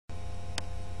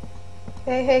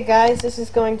Hey guys, this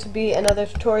is going to be another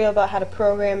tutorial about how to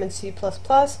program in C++.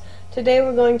 Today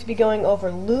we're going to be going over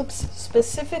loops,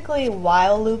 specifically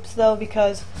while loops though,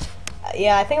 because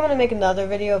I think I'm going to make another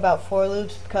video about for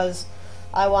loops because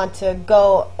I want to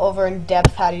go over in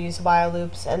depth how to use while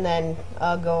loops and then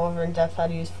go over in depth how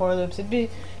to use for loops. It'd be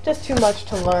just too much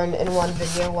to learn in one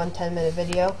video, one 10-minute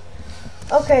video.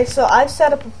 Okay, so I've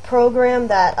set up a program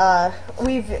that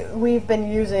we've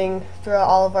been using throughout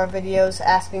all of our videos,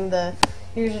 asking the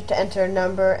user to enter a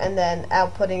number and then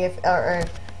outputting and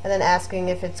then asking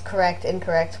if it's correct,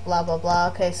 incorrect, blah blah blah.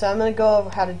 Okay, so I'm going to go over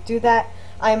how to do that.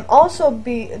 I'm also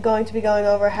going to be going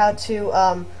over how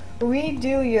to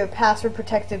redo your password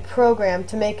protected program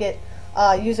to make it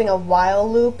using a while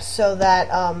loop, so that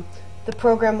the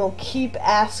program will keep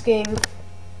asking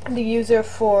the user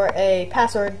for a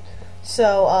password.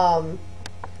 So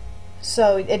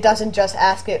it doesn't just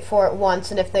ask it for it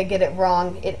once, and if they get it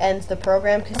wrong, it ends the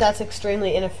program, because that's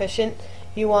extremely inefficient.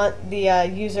 You want the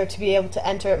user to be able to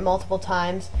enter it multiple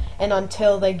times, and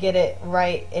until they get it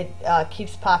right, it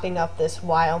keeps popping up this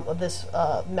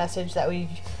message that we've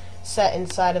set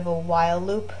inside of a while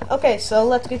loop. Okay, so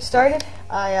let's get started.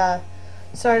 I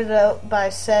started out by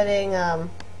setting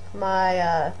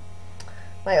my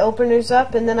openers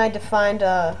up, and then I defined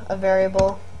a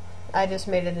variable. I just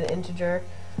made it an integer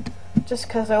just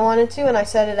because I wanted to, and I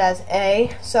set it as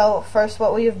A. So first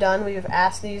what we've done, we've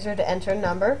asked the user to enter a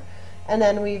number, and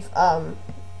then we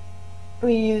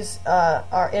use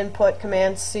our input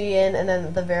command cin and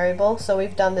then the variable. So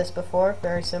we've done this before,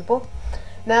 very simple.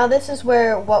 Now this is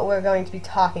what we're going to be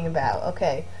talking about.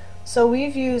 Okay, so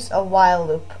we've used a while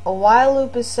loop. A while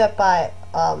loop is set by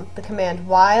the command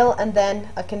while and then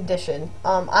a condition.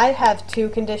 I have two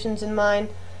conditions in mind,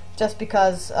 just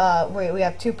because we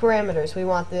have two parameters. We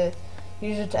want the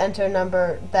user to enter a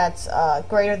number that's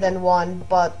greater than 1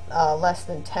 but less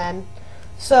than 10.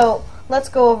 So let's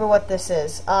go over what this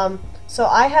is. So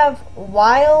I have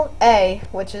while A,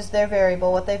 which is their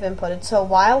variable, what they've inputted. So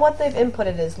while what they've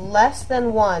inputted is less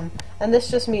than 1, and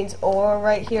this just means or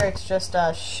right here, it's just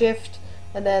shift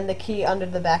and then the key under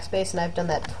the backspace, and I've done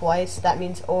that twice. That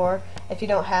means or. If you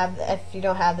don't have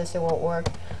this, it won't work.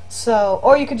 So,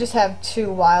 or you could just have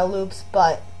two while loops,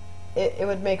 but it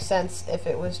would make sense if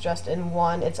it was just in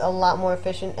one. It's a lot more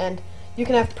efficient, and you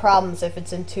can have problems if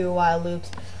it's in two while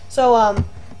loops. So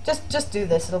just do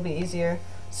this, it'll be easier.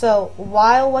 So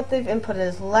while what they've inputted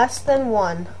is less than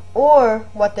 1, or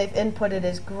what they've inputted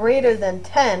is greater than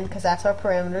 10, because that's our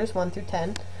parameters, 1 through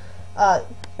 10,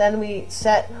 then we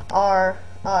set our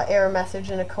error message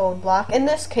in a code block. In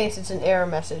this case, it's an error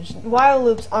message. While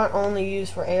loops aren't only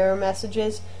used for error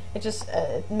messages. It just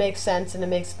it makes sense, and it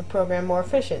makes the program more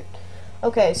efficient.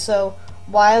 Okay, so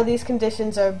while these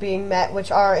conditions are being met, which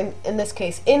are in this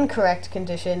case incorrect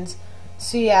conditions,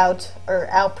 cout or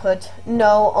output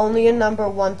no, only a number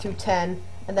 1 through 10,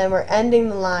 and then we're ending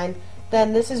the line.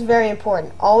 Then this is very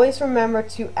important. Always remember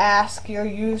to ask your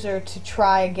user to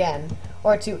try again,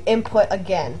 or to input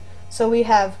again. So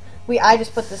I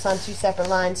just put this on two separate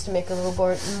lines to make it a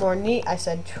little more neat. I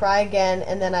said try again,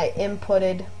 and then I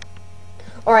inputted,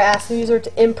 or I asked the user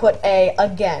to input A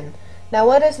again. Now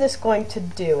what is this going to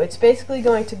do? It's basically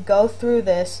going to go through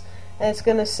this, and it's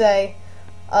going to say,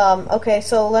 okay,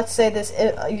 so let's say this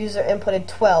user inputted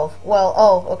 12.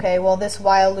 Well, this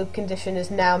while loop condition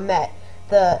is now met.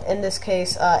 In this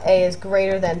case, A is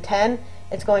greater than 10.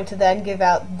 It's going to then give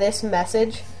out this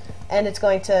message, and it's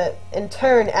going to in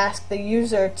turn ask the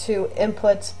user to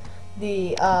input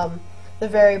the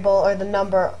variable or the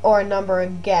number or a number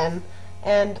again.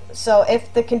 And so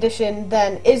if the condition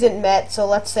then isn't met, so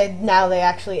let's say now they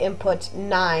actually input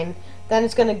 9, then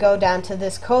it's going to go down to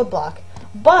this code block.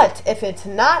 But if it's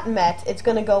not met, it's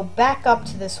going to go back up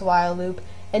to this while loop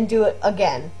and do it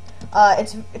again.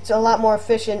 It's a lot more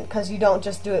efficient because you don't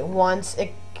just do it once.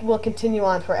 It will continue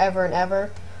on forever and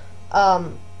ever.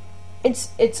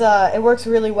 It works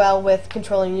really well with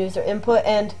controlling user input,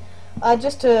 and I'm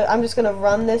just going to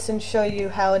run this and show you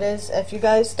how it is if you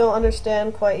guys don't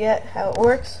understand quite yet how it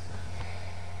works.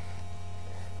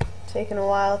 Taking a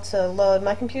while to load.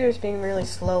 My computer's being really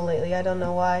slow lately, I don't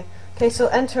know why. Okay, so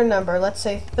enter number, let's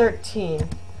say 13.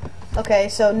 Okay,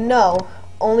 so no,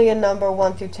 only a number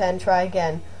 1 through 10, try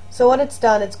again. So what it's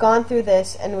done, it's gone through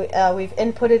this, and we've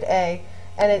inputted A,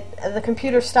 and the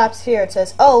computer stops here. It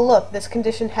says, oh look, this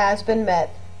condition has been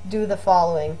met, do the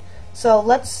following. So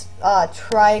let's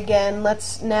try again.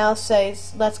 Let's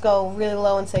go really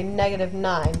low and say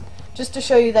 -9, just to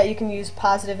show you that you can use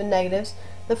positive and negatives.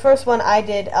 The first one I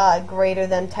did greater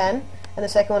than 10, and the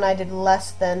second one I did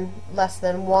less than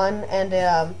 1, and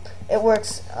it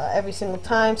works every single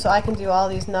time. So I can do all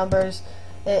these numbers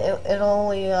It'll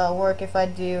only work if I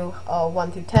do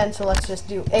 1 through 10, so let's just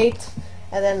do 8,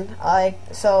 and then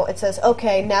so it says,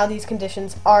 okay, now these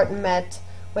conditions aren't met,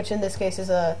 which in this case is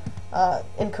a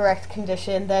incorrect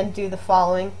condition, then do the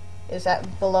following, is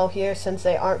that below here, since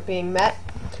they aren't being met.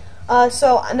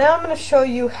 So now I'm going to show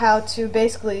you how to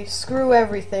basically screw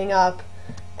everything up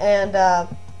and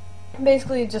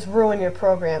basically just ruin your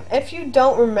program. If you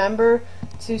don't remember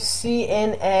to C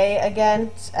in A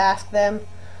again, ask them.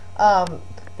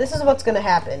 This is what's going to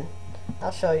happen.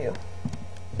 I'll show you.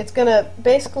 It's going to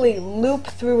basically loop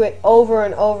through it over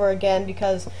and over again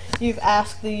because you've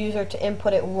asked the user to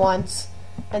input it once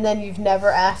and then you've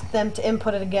never asked them to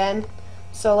input it again.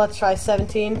 So let's try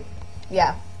 17.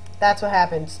 Yeah, that's what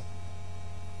happens.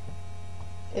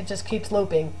 It just keeps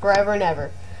looping forever and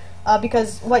ever.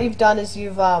 Because what you've done is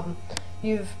you've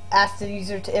asked the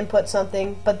user to input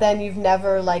something, but then you've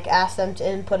never asked them to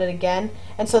input it again,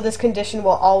 and so this condition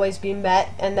will always be met,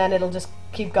 and then it'll just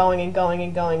keep going and going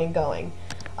and going and going.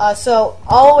 So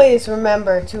always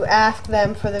remember to ask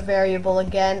them for the variable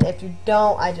again. If you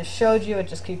don't, I just showed you, it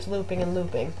just keeps looping and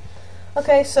looping.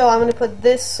 Okay, so I'm going to put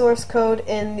this source code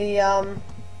in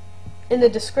the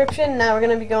description. Now we're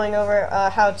going to be going over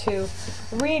how to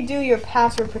redo your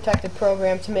password protected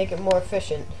program to make it more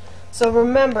efficient. So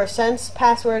remember, since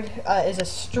password is a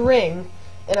string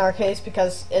in our case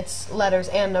because it's letters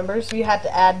and numbers, you have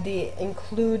to add the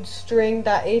include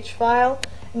string.h file,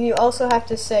 and you also have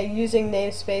to say using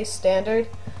namespace standard,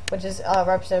 which is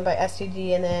represented by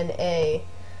std and then a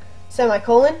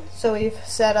semicolon. So we've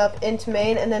set up int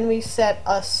main, and then we set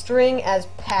a string as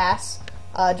pass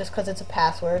just because it's a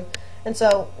password. And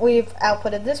so we've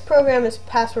outputted this program is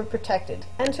password protected.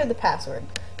 Enter the password.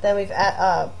 Then we've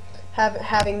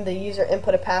having the user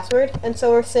input a password, and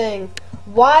so we're saying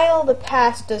while the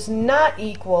pass does not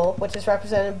equal, which is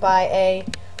represented by a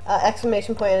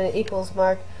exclamation point and an equals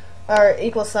mark or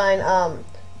equal sign,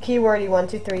 keywordy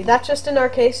 123. That's just in our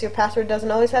case. Your password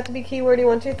doesn't always have to be keywordy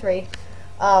 123.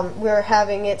 We're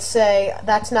having it say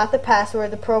that's not the password.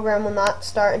 The program will not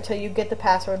start until you get the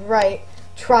password right.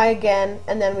 Try again,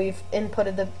 and then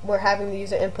we're having the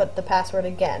user input the password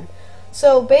again.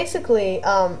 So basically,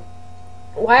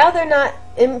 while they're not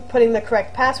inputting the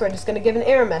correct password, it's going to give an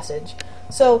error message.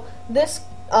 So this,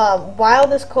 while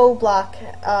this code block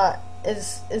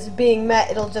is being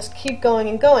met, it'll just keep going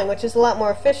and going, which is a lot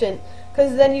more efficient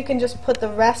because then you can just put the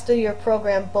rest of your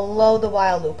program below the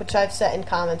while loop, which I've set in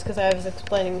comments because I was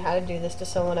explaining how to do this to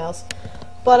someone else.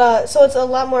 But so it's a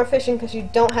lot more efficient because you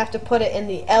don't have to put it in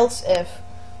the else if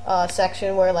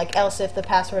section where else if the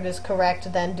password is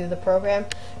correct then do the program,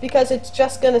 because it's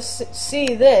just going to see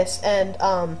this and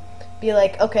be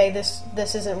like, okay, this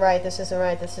isn't right, this isn't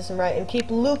right, this isn't right, and keep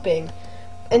looping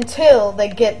until they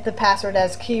get the password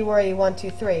as keywordy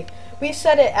 123. We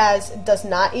set it as does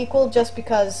not equal just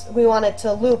because we want it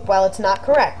to loop while it's not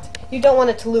correct. You don't want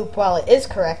it to loop while it is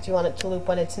correct, you want it to loop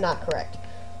when it's not correct.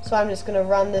 So I'm just going to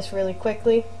run this really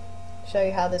quickly, show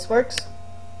you how this works.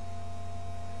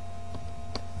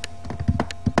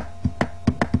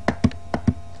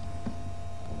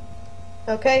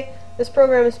 Okay, this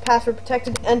program is password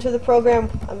protected. Enter the program.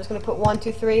 I'm just going to put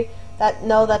 123.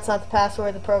 No, that's not the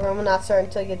password. The program will not start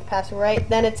until you get the password right.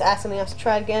 Then it's asking us to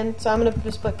try again. So I'm going to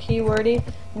just put keywordy.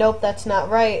 Nope, that's not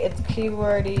right. It's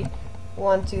keywordy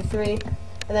 123.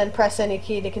 And then press any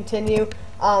key to continue.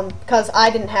 Because I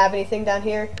didn't have anything down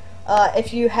here.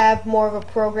 If you have more of a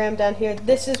program down here,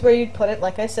 this is where you'd put it,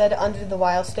 like I said, under the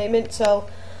while statement. So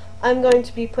I'm going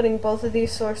to be putting both of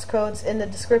these source codes in the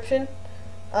description.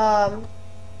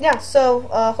 Yeah, so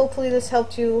hopefully this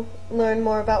helped you learn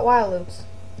more about while loops.